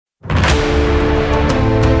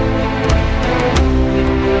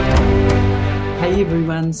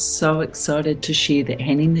everyone, so excited to share that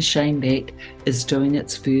Handing the Shame Back is doing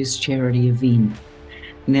its first charity event.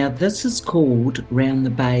 Now this is called Round the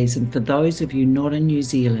Bays, and for those of you not in New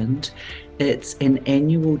Zealand, it's an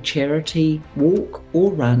annual charity walk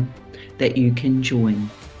or run that you can join.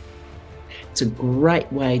 It's a great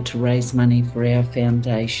way to raise money for our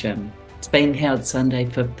foundation. It's being held Sunday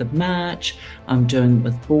 5th of March. I'm doing it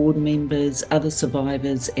with board members, other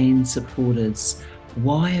survivors and supporters.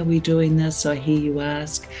 Why are we doing this, I hear you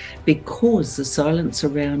ask? Because the silence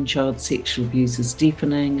around child sexual abuse is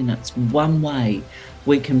deafening, and it's one way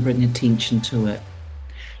we can bring attention to it.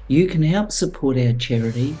 You can help support our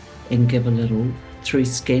charity and give a little through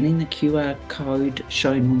scanning the QR code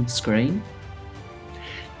shown on the screen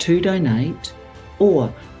to donate,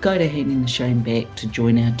 or go to Handing the Shame Back to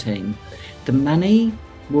join our team. The money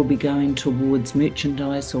will be going towards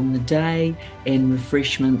merchandise on the day and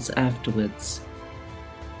refreshments afterwards.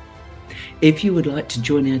 If you would like to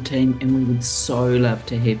join our team, and we would so love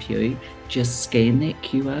to have you, just scan that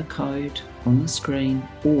QR code on the screen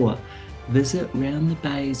or visit Round the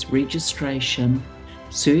Bays registration,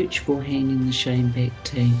 search for Handing the Shame Back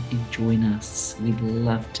team and join us. We'd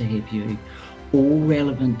love to have you. All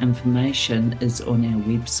relevant information is on our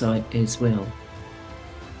website as well.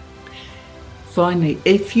 Finally,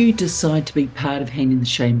 if you decide to be part of Handing the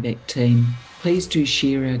Shame Back team, please do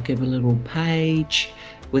share our Give a Little page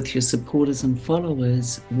with your supporters and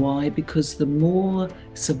followers. Why? Because the more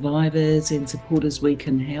survivors and supporters we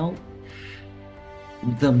can help,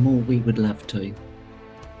 the more we would love to.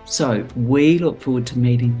 So we look forward to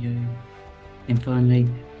meeting you. And finally,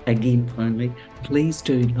 please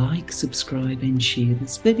do like, subscribe and share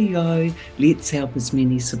this video. Let's help as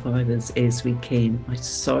many survivors as we can. I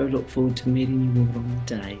so look forward to meeting you all on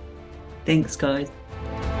the day. Thanks, guys.